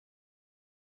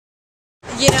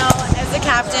You know, as a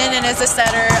captain and as a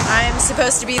setter, I'm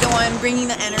supposed to be the one bringing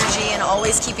the energy and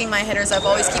always keeping my hitters up,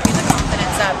 always keeping the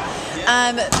confidence up.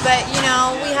 But, you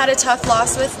know, we had a tough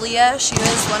loss with Leah. She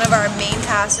was one of our main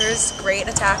passers, great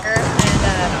attacker,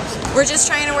 and we're just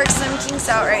trying to work some kinks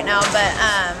out right now. But,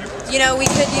 you know, we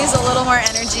could use a little more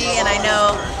energy, and I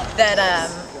know that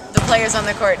the players on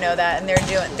the court know that, and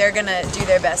they're going to do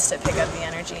their best to pick up the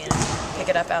energy and pick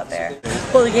it up out there.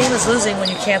 Well, the game is losing when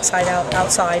you can't side out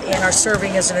outside, and our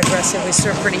serving isn't aggressive. We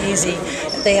serve pretty easy.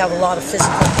 They have a lot of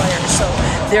physical players, so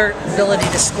their ability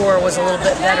to score was a little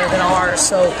bit better than ours.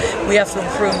 So we have to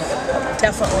improve,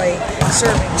 definitely,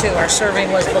 serving too. Our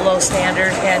serving was below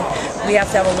standard, and we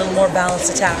have to have a little more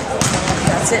balanced attack.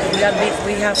 That's it. We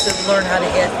have to learn how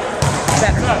to hit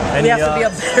better. We have to be a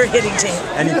better hitting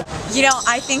team. You know,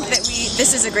 I think that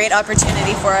this is a great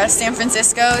opportunity for us. San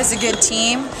Francisco is a good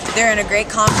team. They're in a great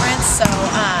conference, so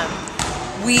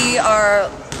we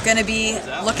are going to be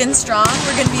looking strong.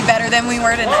 We're going to be better than we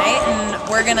were tonight, and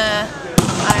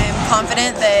I'm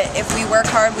confident that if we work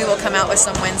hard, we will come out with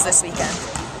some wins this weekend.